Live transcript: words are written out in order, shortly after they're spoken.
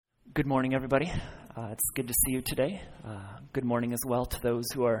Good morning, everybody. It's good to see you today. Good morning as well to those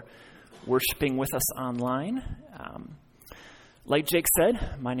who are worshiping with us online. Like Jake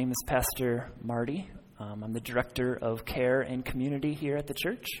said, my name is Pastor Marty. I'm the Director of Care and Community here at the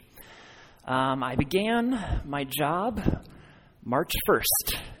church. I began my job March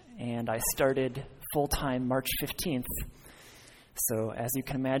 1st, and I started full-time March 15th. So as you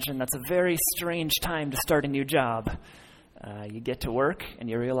can imagine, that's a very strange time to start a new job. You get to work and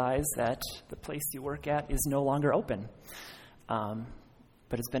you realize that the place you work at is no longer open.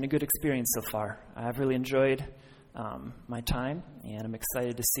 But it's been a good experience so far. I've really enjoyed my time, and I'm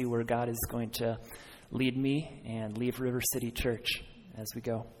excited to see where God is going to lead me and lead River City Church as we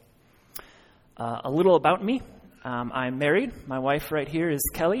go. A little about me. I'm married. My wife right here is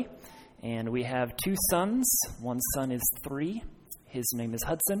Kelly, and we have two sons. One son is 3. His name is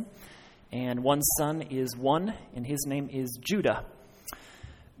Hudson. And one son is 1, and his name is Judah.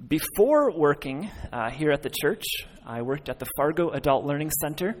 Before working here at the church, I worked at the Fargo Adult Learning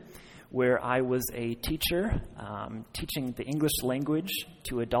Center, where I was a teacher teaching the English language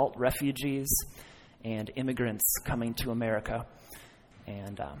to adult refugees and immigrants coming to America.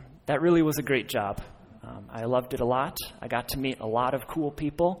 And that really was a great job. I loved it a lot. I got to meet a lot of cool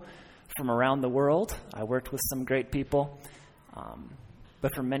people from around the world. I worked with some great people.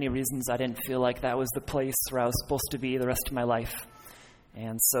 But for many reasons, I didn't feel like that was the place where I was supposed to be the rest of my life.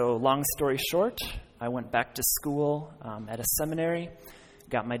 And so, long story short, I went back to school at a seminary,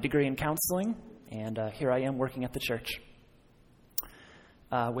 got my degree in counseling, and here I am working at the church.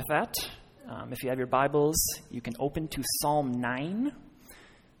 With that, if you have your Bibles, you can open to Psalm 9.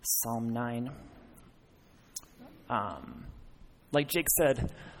 Psalm 9. Like Jake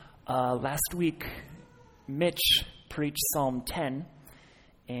said, last week, Mitch preached Psalm 10.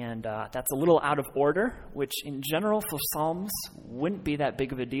 And that's a little out of order, which in general for Psalms wouldn't be that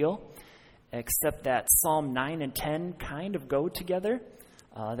big of a deal, except that Psalm 9 and 10 kind of go together.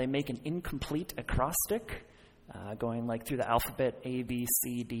 They make an incomplete acrostic, going like through the alphabet A, B,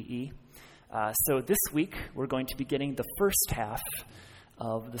 C, D, E. So this week we're going to be getting the first half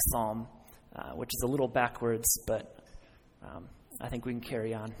of the Psalm, which is a little backwards, but I think we can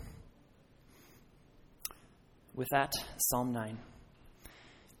carry on. With that, Psalm 9.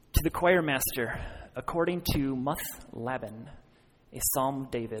 To the choir master, according to Muth-labben, a psalm of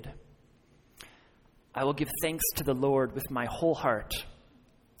David. I will give thanks to the Lord with my whole heart.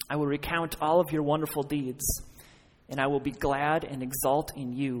 I will recount all of your wonderful deeds, and I will be glad and exult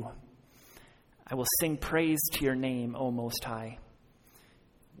in you. I will sing praise to your name, O Most High.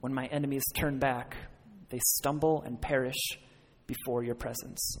 When my enemies turn back, they stumble and perish before your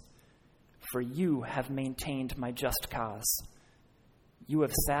presence. For you have maintained my just cause. You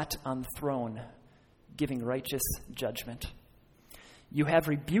have sat on the throne, giving righteous judgment. You have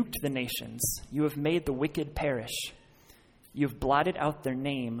rebuked the nations. You have made the wicked perish. You have blotted out their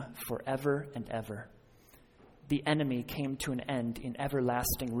name forever and ever. The enemy came to an end in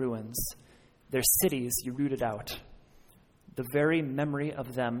everlasting ruins. Their cities you rooted out. The very memory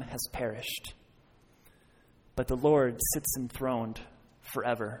of them has perished. But the Lord sits enthroned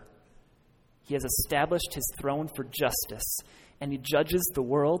forever. He has established his throne for justice, and he judges the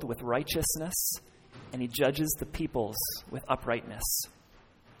world with righteousness, and he judges the peoples with uprightness.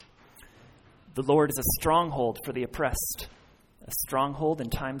 The Lord is a stronghold for the oppressed, a stronghold in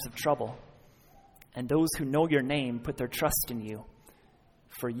times of trouble. And those who know your name put their trust in you.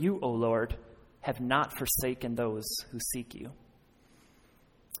 For you, O Lord, have not forsaken those who seek you.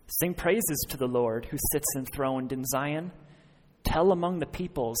 Sing praises to the Lord who sits enthroned in Zion. Tell among the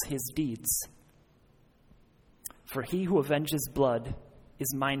peoples his deeds. For he who avenges blood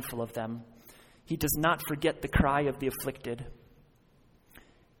is mindful of them. He does not forget the cry of the afflicted.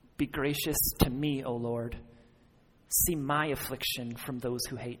 Be gracious to me, O Lord. See my affliction from those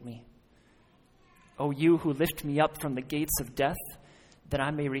who hate me. O you who lift me up from the gates of death, that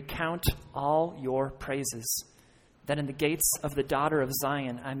I may recount all your praises, that in the gates of the daughter of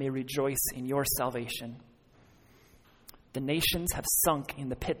Zion I may rejoice in your salvation. The nations have sunk in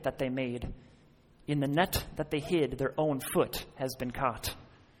the pit that they made. In the net that they hid, their own foot has been caught.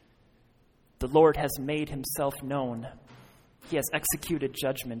 The Lord has made himself known. He has executed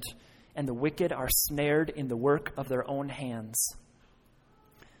judgment, and the wicked are snared in the work of their own hands.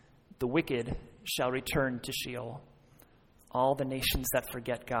 The wicked shall return to Sheol, all the nations that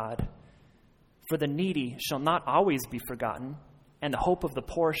forget God. For the needy shall not always be forgotten, and the hope of the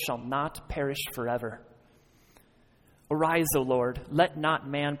poor shall not perish forever. Arise, O Lord, let not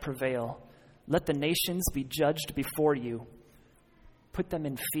man prevail. Let the nations be judged before you. Put them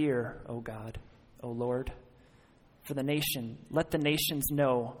in fear, O God, O Lord. For let the nations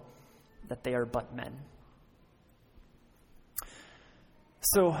know that they are but men.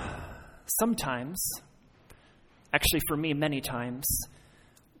 So sometimes, actually for me many times,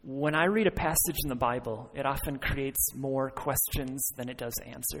 when I read a passage in the Bible, it often creates more questions than it does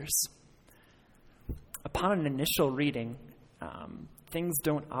answers. Upon an initial reading, things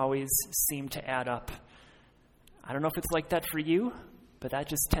don't always seem to add up. I don't know if it's like that for you, but that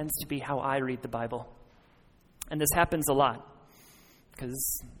just tends to be how I read the Bible. And this happens a lot,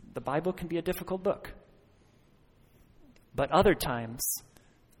 because the Bible can be a difficult book. But other times,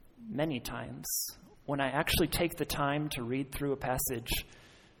 many times, when I actually take the time to read through a passage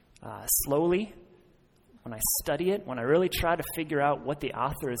slowly, when I study it, when I really try to figure out what the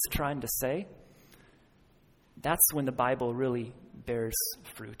author is trying to say, that's when the Bible really bears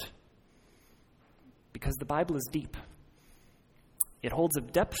fruit. Because the Bible is deep. It holds a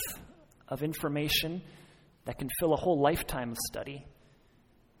depth of information that can fill a whole lifetime of study.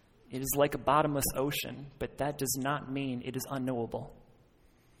 It is like a bottomless ocean, but that does not mean it is unknowable.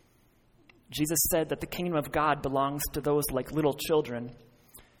 Jesus said that the kingdom of God belongs to those like little children,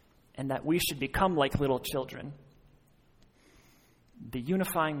 and that we should become like little children. The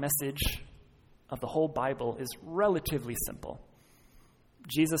unifying message of the whole Bible is relatively simple.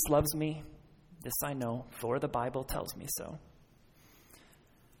 Jesus loves me, this I know, for the Bible tells me so.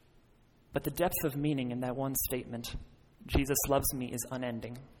 But the depth of meaning in that one statement, Jesus loves me, is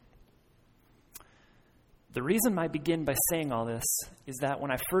unending. The reason I begin by saying all this is that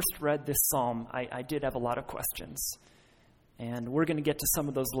when I first read this psalm, I did have a lot of questions. And we're going to get to some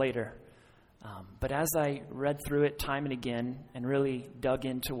of those later. But as I read through it time and again and really dug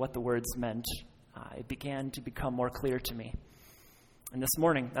into what the words meant, it began to become more clear to me. And this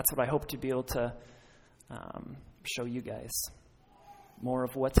morning, that's what I hope to be able to show you guys. More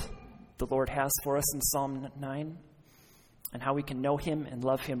of what the Lord has for us in Psalm 9 and how we can know him and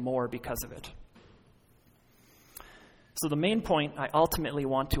love him more because of it. So the main point I ultimately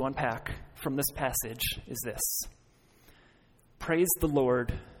want to unpack from this passage is this. Praise the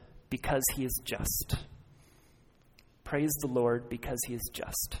Lord because he is just. Praise the Lord because he is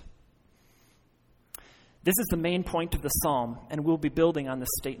just. This is the main point of the psalm, and we'll be building on this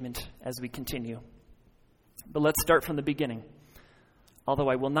statement as we continue. But let's start from the beginning, although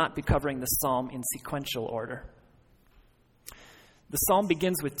I will not be covering the psalm in sequential order. The psalm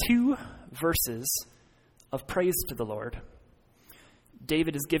begins with 2 verses of praise to the Lord.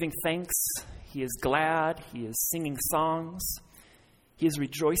 David is giving thanks. He is glad. He is singing songs. He is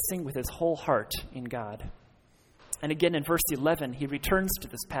rejoicing with his whole heart in God. And again in verse 11, he returns to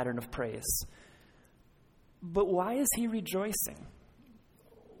this pattern of praise. But why is he rejoicing?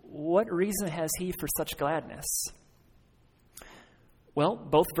 What reason has he for such gladness? Well,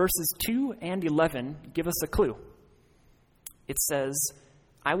 both verses 2 and 11 give us a clue. It says,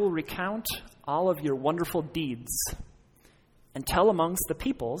 I will recount all of your wonderful deeds and tell amongst the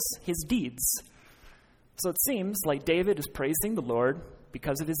peoples his deeds. So it seems like David is praising the Lord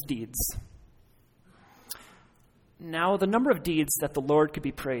because of his deeds. Now, the number of deeds that the Lord could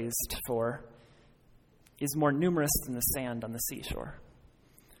be praised for is more numerous than the sand on the seashore.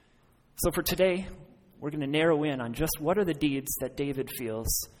 So for today, we're going to narrow in on just what are the deeds that David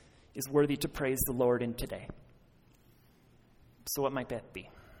feels is worthy to praise the Lord in today. So what might that be?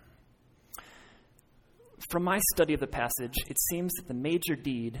 From my study of the passage, it seems that the major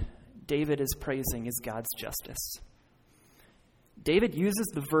deed David is praising is God's justice. David uses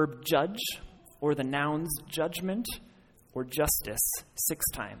the verb judge or the nouns judgment or justice 6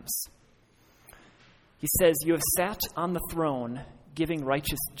 times. He says, you have sat on the throne giving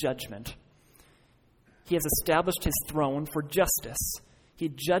righteous judgment. He has established his throne for justice.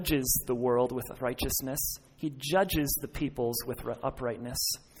 He judges the world with righteousness. He judges the peoples with uprightness.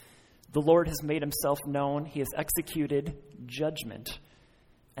 The Lord has made himself known. He has executed judgment.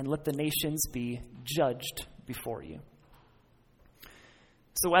 And let the nations be judged before you.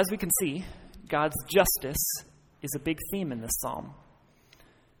 So as we can see, God's justice is a big theme in this psalm.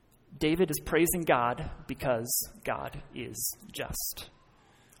 David is praising God because God is just.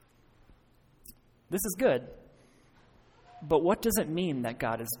 This is good, but what does it mean that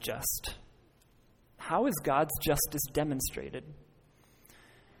God is just? How is God's justice demonstrated?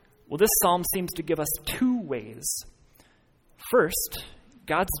 Well, this psalm seems to give us 2 ways. First,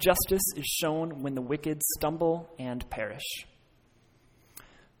 God's justice is shown when the wicked stumble and perish.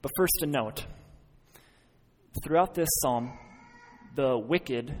 But first a note. Throughout this psalm, the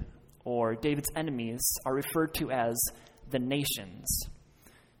wicked, or David's enemies, are referred to as the nations.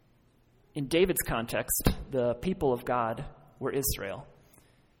 In David's context, the people of God were Israel.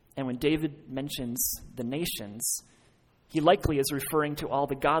 And when David mentions the nations, he likely is referring to all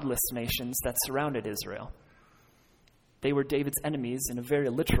the godless nations that surrounded Israel. They were David's enemies in a very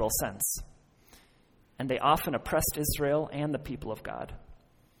literal sense, and they often oppressed Israel and the people of God.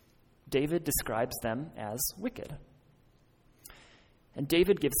 David describes them as wicked. And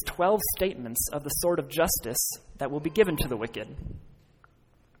David gives 12 statements of the sort of justice that will be given to the wicked.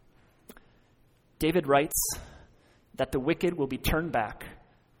 David writes that the wicked will be turned back,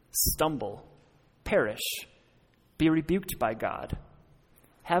 stumble, perish, be rebuked by God,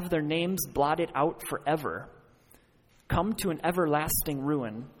 have their names blotted out forever, come to an everlasting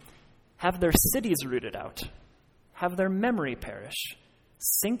ruin, have their cities rooted out, have their memory perish,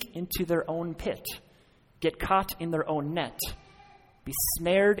 sink into their own pit, get caught in their own net, be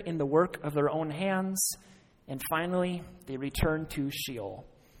snared in the work of their own hands, and finally they return to Sheol,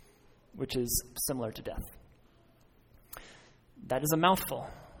 which is similar to death. That is a mouthful.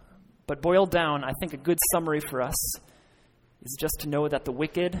 But boiled down, I think a good summary for us is just to know that the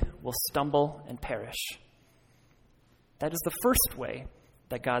wicked will stumble and perish. That is the first way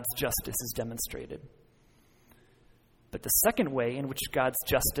that God's justice is demonstrated. But the second way in which God's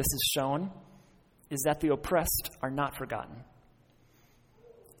justice is shown is that the oppressed are not forgotten.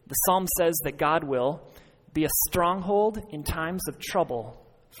 The psalm says that God will be a stronghold in times of trouble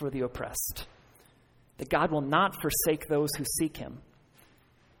for the oppressed, that God will not forsake those who seek him.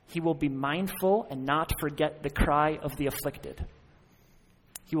 He will be mindful and not forget the cry of the afflicted.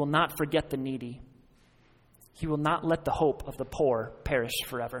 He will not forget the needy. He will not let the hope of the poor perish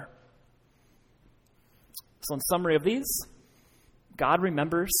forever. So in summary of these, God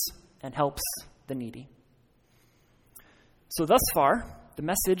remembers and helps the needy. So thus far, the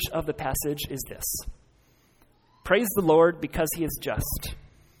message of the passage is this: praise the Lord because he is just.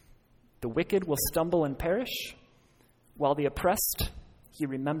 The wicked will stumble and perish, while the oppressed he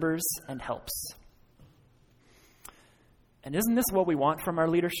remembers and helps. And isn't this what we want from our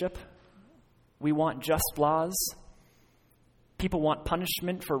leadership? We want just laws. People want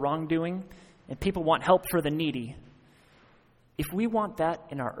punishment for wrongdoing, and people want help for the needy. If we want that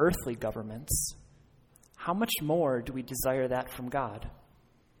in our earthly governments, how much more do we desire that from God?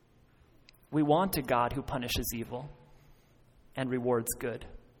 We want a God who punishes evil and rewards good.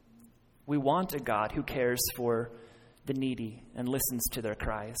 We want a God who cares for the needy and listens to their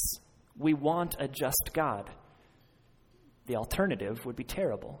cries. We want a just God. The alternative would be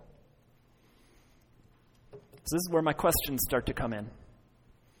terrible. So this is where my questions start to come in.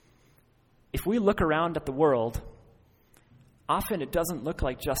 If we look around at the world, often it doesn't look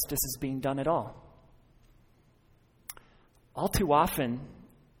like justice is being done at all. All too often,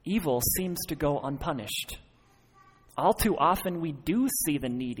 evil seems to go unpunished. All too often, we do see the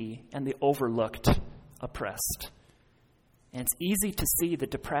needy and the overlooked, oppressed. And it's easy to see the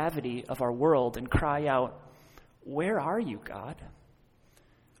depravity of our world and cry out, "Where are you, God?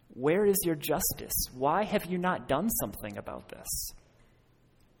 Where is your justice? Why have you not done something about this?"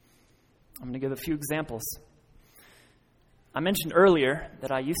 I'm going to give a few examples. I mentioned earlier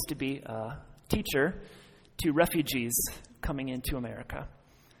that I used to be a teacher to refugees coming into America.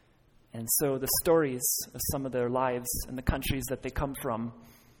 And so the stories of some of their lives and the countries that they come from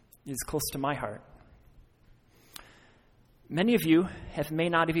is close to my heart. Many of you may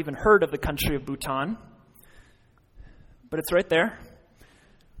not have even heard of the country of Bhutan, but it's right there,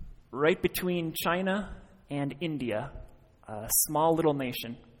 right between China and India, a small little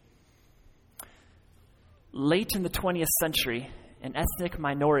nation. Late in the 20th century, an ethnic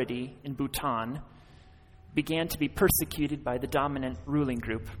minority in Bhutan began to be persecuted by the dominant ruling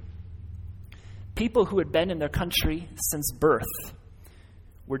group. People who had been in their country since birth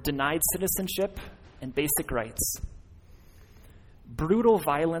were denied citizenship and basic rights. Brutal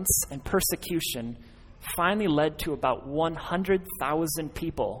violence and persecution finally led to about 100,000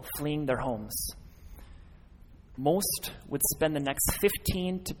 people fleeing their homes. Most would spend the next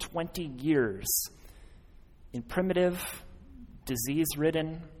 15 to 20 years in primitive,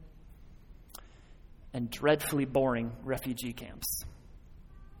 disease-ridden, and dreadfully boring refugee camps.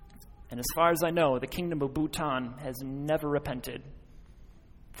 And as far as I know, the Kingdom of Bhutan has never repented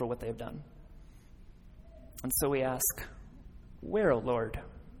for what they have done. And so we ask, where, O Lord,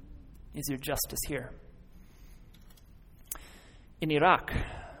 is your justice here? In Iraq,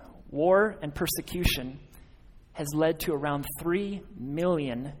 war and persecution has led to around 3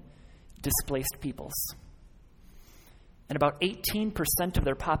 million displaced peoples. And about 18% of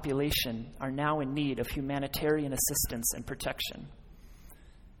their population are now in need of humanitarian assistance and protection.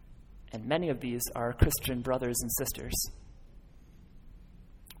 And many of these are Christian brothers and sisters.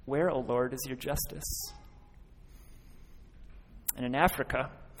 Where, O Lord, is your justice? And in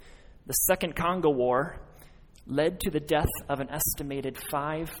Africa, the Second Congo War led to the death of an estimated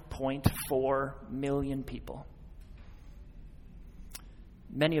 5.4 million people.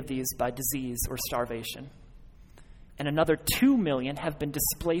 Many of these by disease or starvation. And another 2 million have been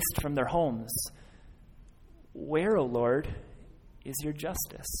displaced from their homes. Where, O Lord, is your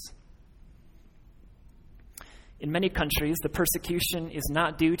justice? In many countries, the persecution is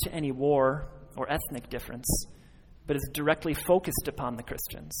not due to any war or ethnic difference, but is directly focused upon the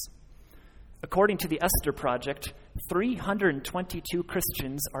Christians. According to the Esther Project, 322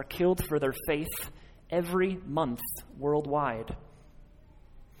 Christians are killed for their faith every month worldwide.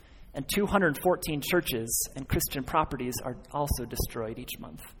 And 214 churches and Christian properties are also destroyed each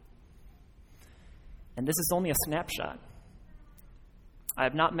month. And this is only a snapshot. I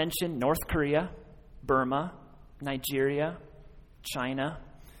have not mentioned North Korea, Burma, Nigeria, China,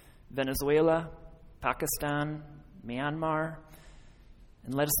 Venezuela, Pakistan, Myanmar,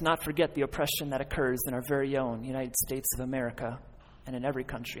 and let us not forget the oppression that occurs in our very own United States of America and in every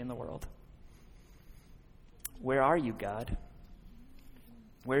country in the world. Where are you, God?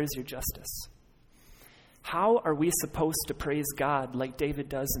 Where is your justice? How are we supposed to praise God like David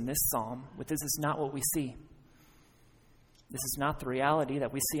does in this psalm, with this is not what we see? This is not the reality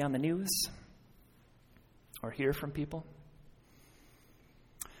that we see on the news or hear from people.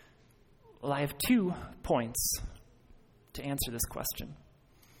 Well, I have 2 points to answer this question.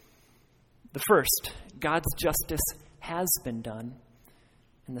 The first, God's justice has been done.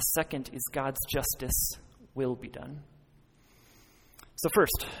 And the second is God's justice will be done. So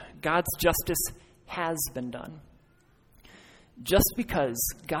first, God's justice has been done. Just because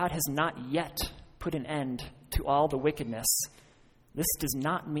God has not yet put an end to all the wickedness, this does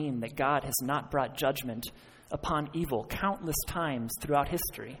not mean that God has not brought judgment upon evil countless times throughout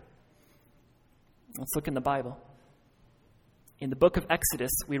history. Let's look in the Bible. In the book of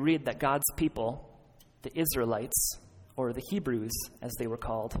Exodus, we read that God's people, the Israelites, or the Hebrews as they were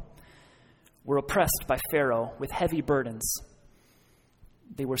called, were oppressed by Pharaoh with heavy burdens.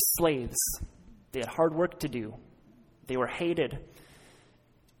 They were slaves. They had hard work to do. They were hated.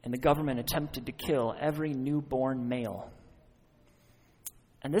 And the government attempted to kill every newborn male.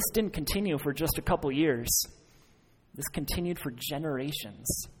 And this didn't continue for just a couple years. This continued for generations.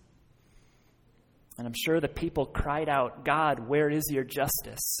 And I'm sure the people cried out, God, where is your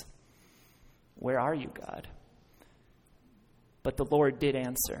justice? Where are you, God? But the Lord did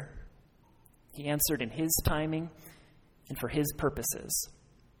answer. He answered in his timing and for his purposes.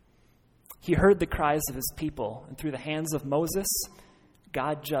 He heard the cries of his people, and through the hands of Moses,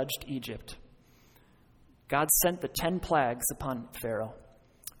 God judged Egypt. God sent the 10 plagues upon Pharaoh,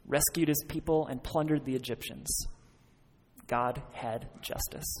 rescued his people, and plundered the Egyptians. God had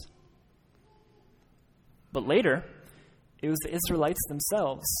justice. But later, it was the Israelites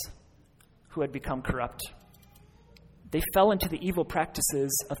themselves who had become corrupt. They fell into the evil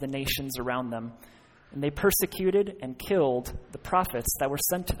practices of the nations around them, and they persecuted and killed the prophets that were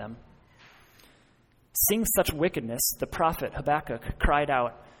sent to them. Seeing such wickedness, the prophet Habakkuk cried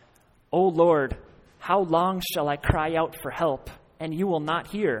out, O Lord, how long shall I cry out for help, and you will not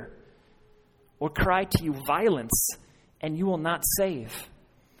hear? Or cry to you violence, and you will not save?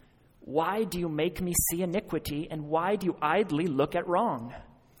 Why do you make me see iniquity, and why do you idly look at wrong?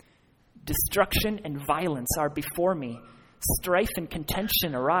 Destruction and violence are before me. Strife and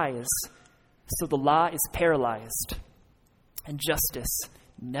contention arise. So the law is paralyzed, and justice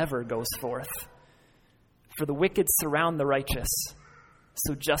never goes forth. For the wicked surround the righteous,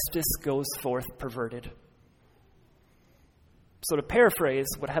 so justice goes forth perverted. So to paraphrase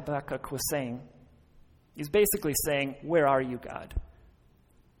what Habakkuk was saying, he's basically saying, where are you, God?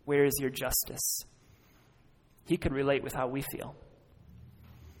 Where is your justice? He could relate with how we feel.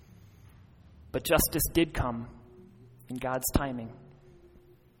 But justice did come in God's timing.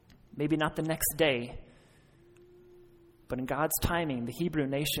 Maybe not the next day, but in God's timing, the Hebrew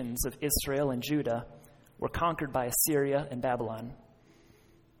nations of Israel and Judah were conquered by Assyria and Babylon,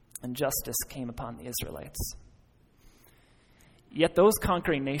 and justice came upon the Israelites. Yet those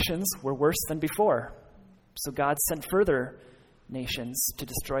conquering nations were worse than before, so God sent further nations to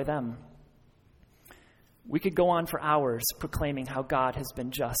destroy them. We could go on for hours proclaiming how God has been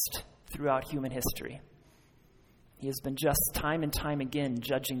just throughout human history. He has been just time and time again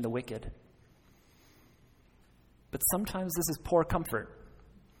judging the wicked. But sometimes this is poor comfort.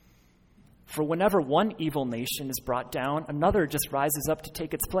 For whenever one evil nation is brought down, another just rises up to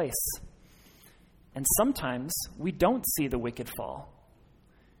take its place. And sometimes we don't see the wicked fall.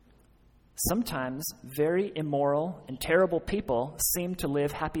 Sometimes very immoral and terrible people seem to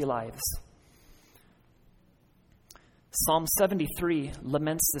live happy lives. Psalm 73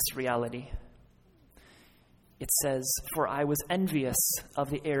 laments this reality. it says, "For I was envious of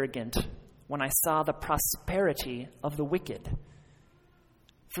the arrogant when I saw the prosperity of the wicked.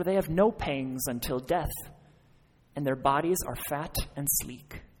 For they have no pangs until death, and their bodies are fat and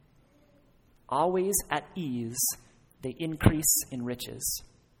sleek. Always at ease, they increase in riches."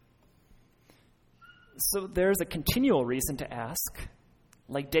 So there's a continual reason to ask,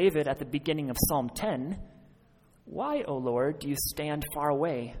 like David at the beginning of Psalm 10, "Why, O Lord, do you stand far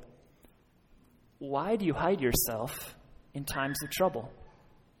away? Why do you hide yourself in times of trouble?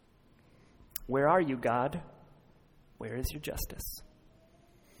 Where are you, God? Where is your justice?"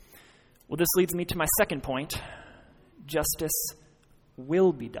 Well, this leads me to my second point. Justice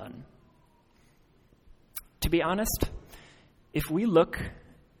will be done. To be honest, if we look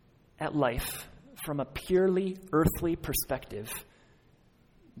at life from a purely earthly perspective,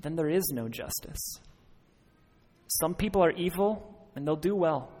 then there is no justice. Some people are evil and they'll do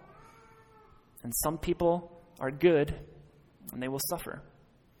well. And some people are good and they will suffer.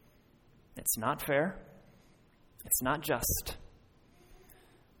 It's not fair. It's not just.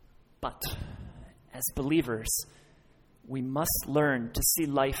 But as believers, we must learn to see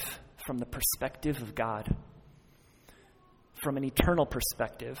life from the perspective of God, from an eternal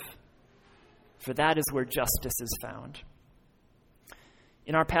perspective, for that is where justice is found.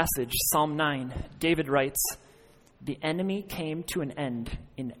 In our passage, Psalm 9, David writes, "The enemy came to an end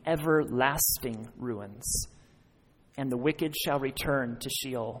in everlasting ruins, and the wicked shall return to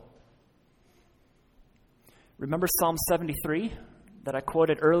Sheol." Remember Psalm 73 that I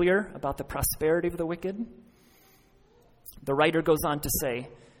quoted earlier about the prosperity of the wicked? The writer goes on to say,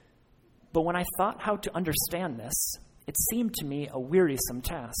 "But when I thought how to understand this, it seemed to me a wearisome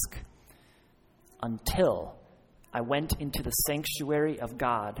task, until I went into the sanctuary of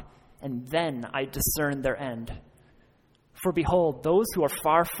God, and then I discerned their end. For behold, those who are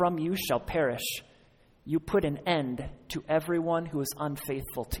far from you shall perish. You put an end to everyone who is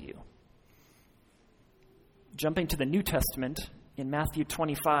unfaithful to you." Jumping to the New Testament, in Matthew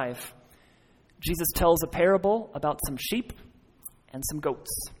 25, Jesus tells a parable about some sheep and some goats.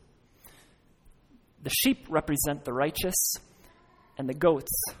 The sheep represent the righteous, and the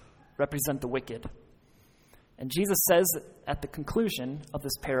goats represent the wicked. And Jesus says at the conclusion of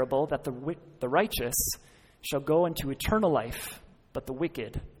this parable that the righteous shall go into eternal life, but the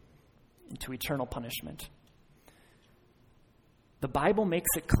wicked into eternal punishment. The Bible makes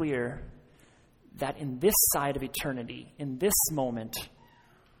it clear that in this side of eternity, in this moment,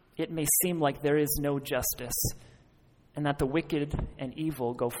 it may seem like there is no justice and that the wicked and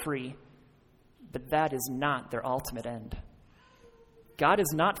evil go free, but that is not their ultimate end. God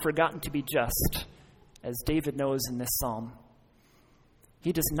is not forgotten to be just, as David knows in this psalm.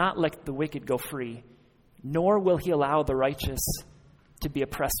 He does not let the wicked go free, nor will he allow the righteous to be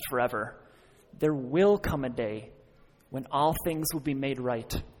oppressed forever. There will come a day when all things will be made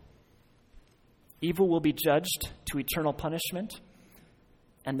right. Evil will be judged to eternal punishment,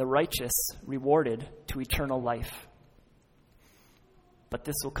 and the righteous rewarded to eternal life. But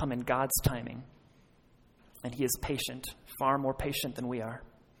this will come in God's timing, and he is patient, far more patient than we are.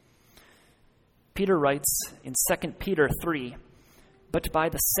 Peter writes in 2 Peter 3, "But by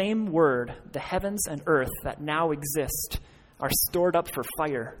the same word, the heavens and earth that now exist are stored up for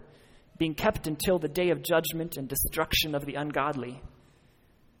fire, being kept until the day of judgment and destruction of the ungodly.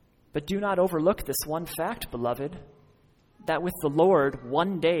 But do not overlook this one fact, beloved, that with the Lord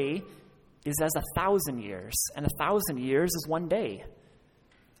 1 day is as 1,000 years, and 1,000 years is 1 day.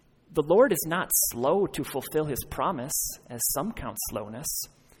 The Lord is not slow to fulfill his promise, as some count slowness,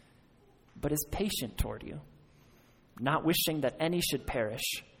 but is patient toward you, not wishing that any should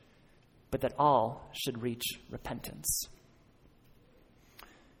perish, but that all should reach repentance."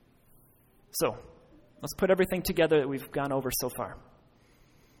 So, let's put everything together that we've gone over so far.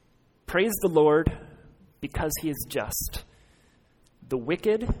 Praise the Lord because he is just. The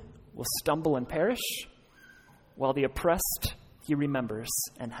wicked will stumble and perish, while the oppressed he remembers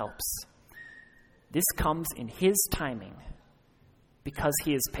and helps. This comes in his timing because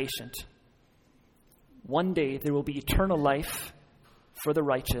he is patient. 1 day there will be eternal life for the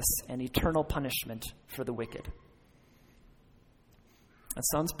righteous and eternal punishment for the wicked. That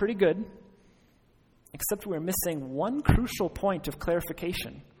sounds pretty good, except we're missing one crucial point of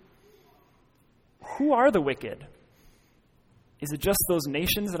clarification. Who are the wicked? Is it just those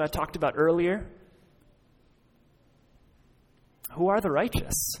nations that I talked about earlier? Who are the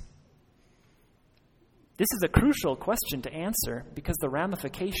righteous? This is a crucial question to answer because the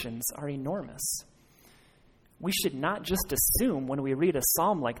ramifications are enormous. We should not just assume when we read a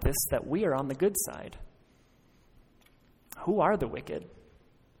psalm like this that we are on the good side. Who are the wicked?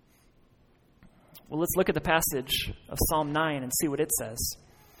 Well, let's look at the passage of Psalm 9 and see what it says.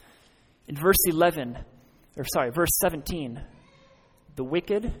 In verse 17, the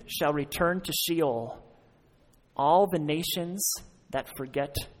wicked shall return to Sheol, all the nations that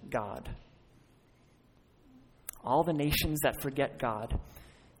forget God. All the nations that forget God.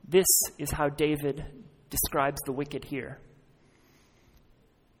 This is how David describes the wicked here.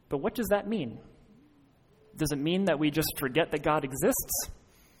 But what does that mean? Does it mean that we just forget that God exists?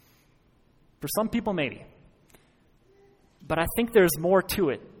 For some people, maybe. But I think there's more to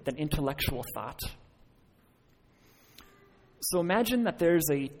it than intellectual thought. So imagine that there's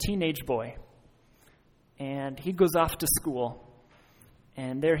a teenage boy, and he goes off to school,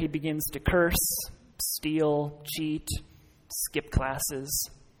 and there he begins to curse, steal, cheat, skip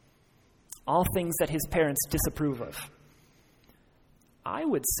classes, all things that his parents disapprove of. I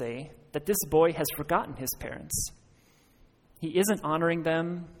would say that this boy has forgotten his parents. He isn't honoring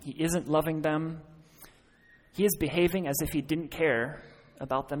them. He isn't loving them. He is behaving as if he didn't care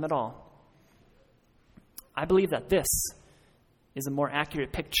about them at all. I believe that this is a more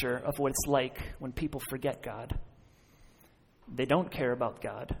accurate picture of what it's like when people forget God. They don't care about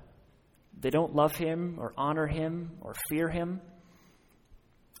God. They don't love him or honor him or fear him.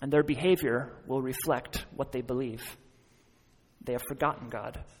 And their behavior will reflect what they believe. They have forgotten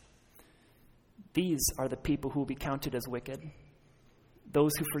God. These are the people who will be counted as wicked.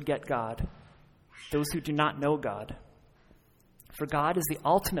 Those who forget God. Those who do not know God. For God is the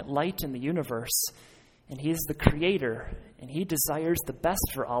ultimate light in the universe, and he is the creator, and he desires the best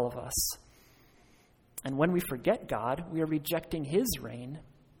for all of us. And when we forget God, we are rejecting his reign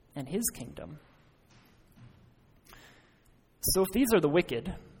and his kingdom. So if these are the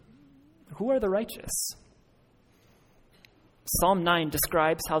wicked, who are the righteous? Psalm 9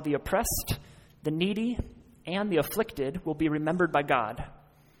 describes how the oppressed, the needy, and the afflicted will be remembered by God.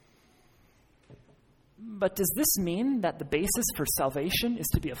 But does this mean that the basis for salvation is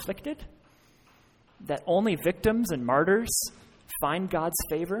to be afflicted? That only victims and martyrs find God's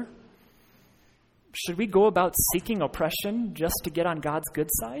favor? Should we go about seeking oppression just to get on God's good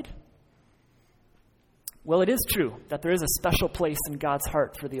side? Well, it is true that there is a special place in God's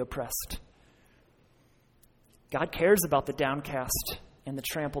heart for the oppressed. God cares about the downcast and the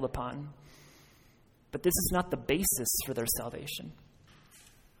trampled upon. But this is not the basis for their salvation.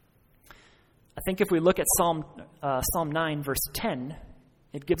 I think if we look at Psalm 9, verse 10,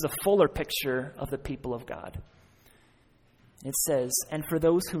 it gives a fuller picture of the people of God. It says, "And for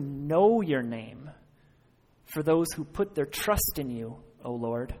those who know your name, for those who put their trust in you, O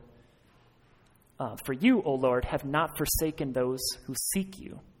Lord, for you, O Lord, have not forsaken those who seek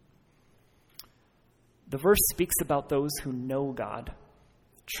you." The verse speaks about those who know God,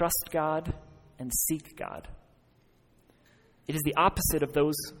 trust God, and seek God. It is the opposite of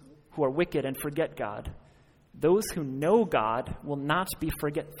those who are wicked and forget God. Those who know God will not be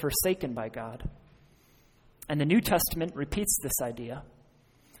forsaken by God. And the New Testament repeats this idea.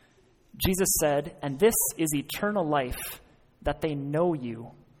 Jesus said, "And this is eternal life, that they know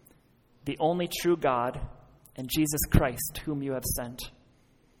you, the only true God, and Jesus Christ, whom you have sent."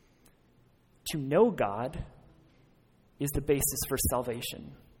 To know God is the basis for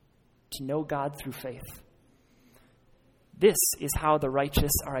salvation. To know God through faith. This is how the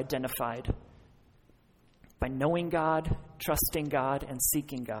righteous are identified. By knowing God, trusting God, and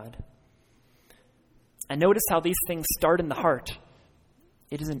seeking God. And notice how these things start in the heart.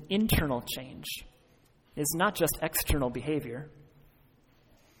 It is an internal change. It is not just external behavior.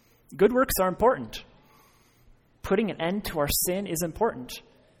 Good works are important. Putting an end to our sin is important.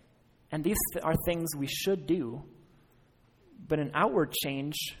 And these are things we should do. But an outward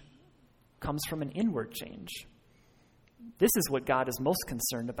change comes from an inward change. This is what God is most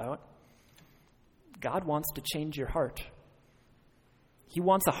concerned about. God wants to change your heart. He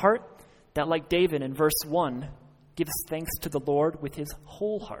wants a heart that, like David in verse 1, gives thanks to the Lord with his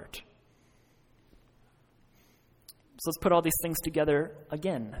whole heart. So let's put all these things together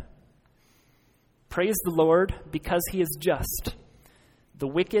again. Praise the Lord because he is just. The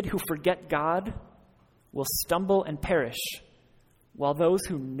wicked who forget God will stumble and perish, while those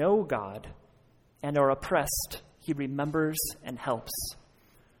who know God and are oppressed, he remembers and helps.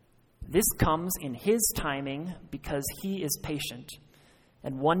 This comes in his timing because he is patient.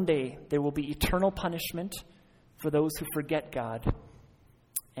 And one day there will be eternal punishment for those who forget God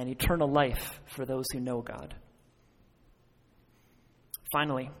and eternal life for those who know God.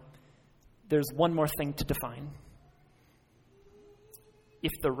 Finally, there's one more thing to define.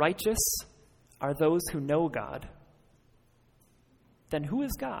 If the righteous are those who know God, then who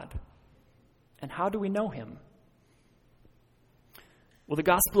is God? And how do we know him? Well, the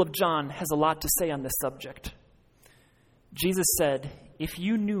Gospel of John has a lot to say on this subject. Jesus said, "If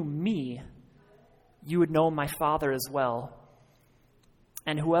you knew me, you would know my Father as well.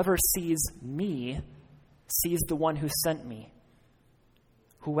 And whoever sees me sees the one who sent me.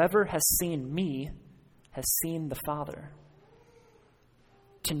 Whoever has seen me has seen the Father."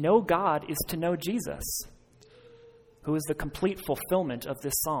 To know God is to know Jesus, who is the complete fulfillment of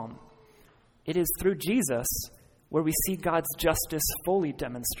this psalm. It is through Jesus where we see God's justice fully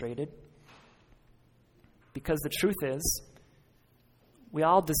demonstrated. Because the truth is, we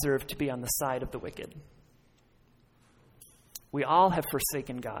all deserve to be on the side of the wicked. We all have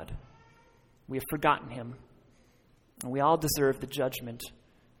forsaken God. We have forgotten him. And we all deserve the judgment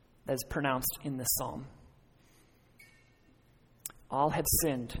that is pronounced in this psalm. All have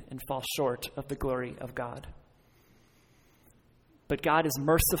sinned and fall short of the glory of God. But God is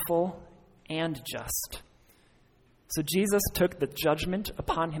merciful and just. So Jesus took the judgment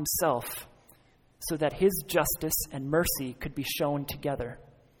upon himself so that his justice and mercy could be shown together.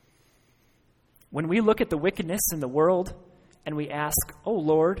 When we look at the wickedness in the world and we ask, "Oh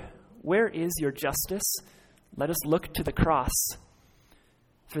Lord, where is your justice?" let us look to the cross,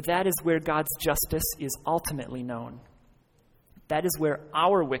 for that is where God's justice is ultimately known. That is where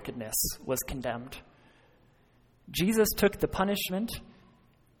our wickedness was condemned. Jesus took the punishment.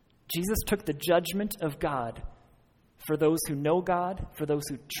 Jesus took the judgment of God for those who know God, for those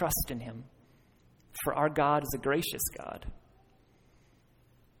who trust in him. For our God is a gracious God.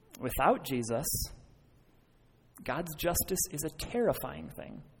 Without Jesus, God's justice is a terrifying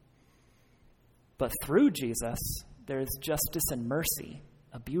thing. But through Jesus, there is justice and mercy,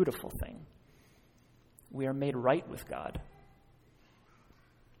 a beautiful thing. We are made right with God.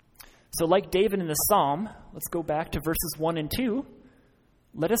 So like David in the psalm, let's go back to verses 1 and 2.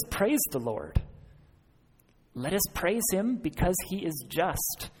 Let us praise the Lord. Let us praise him because he is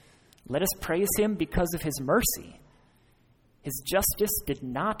just. Let us praise him because of his mercy. His justice did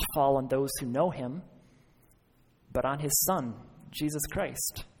not fall on those who know him, but on his Son, Jesus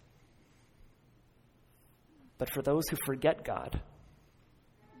Christ. But for those who forget God,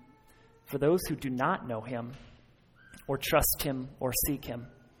 for those who do not know him or trust him or seek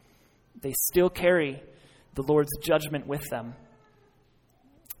him, they still carry the Lord's judgment with them.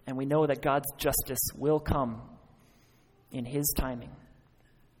 And we know that God's justice will come in his timing.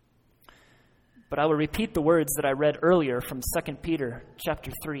 But I will repeat the words that I read earlier from 2 Peter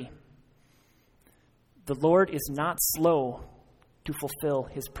chapter 3. The Lord is not slow to fulfill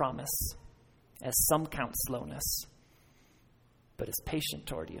his promise, as some count slowness, but is patient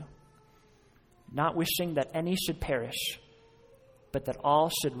toward you, not wishing that any should perish, but that all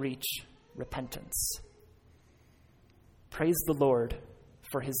should reach repentance. Praise the Lord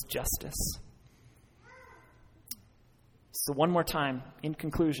for his justice. So one more time, in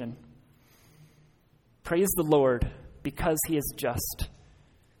conclusion, praise the Lord because he is just.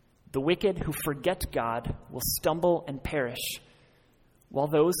 The wicked who forget God will stumble and perish, while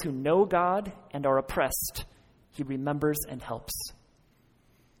those who know God and are oppressed, he remembers and helps.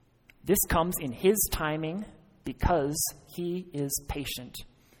 This comes in his timing because he is patient.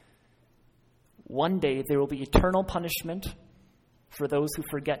 One day there will be eternal punishment for those who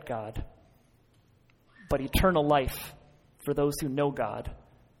forget God, but eternal life for those who know God,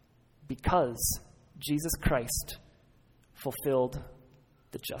 because Jesus Christ fulfilled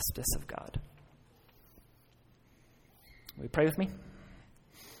the justice of God. Will you pray with me?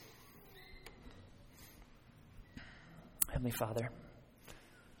 Heavenly Father,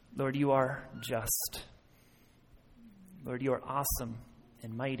 Lord, you are just. Lord, you are awesome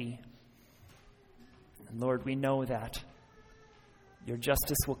and mighty. And Lord, we know that your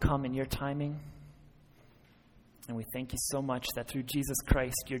justice will come in your timing. And we thank you so much that through Jesus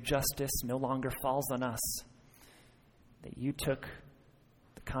Christ, your justice no longer falls on us, that you took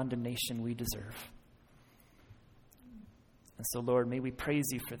the condemnation we deserve. And so, Lord, may we praise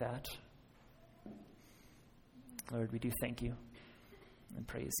you for that. Lord, we do thank you and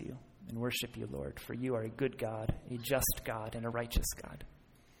praise you and worship you, Lord, for you are a good God, a just God, and a righteous God.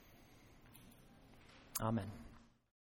 Amen.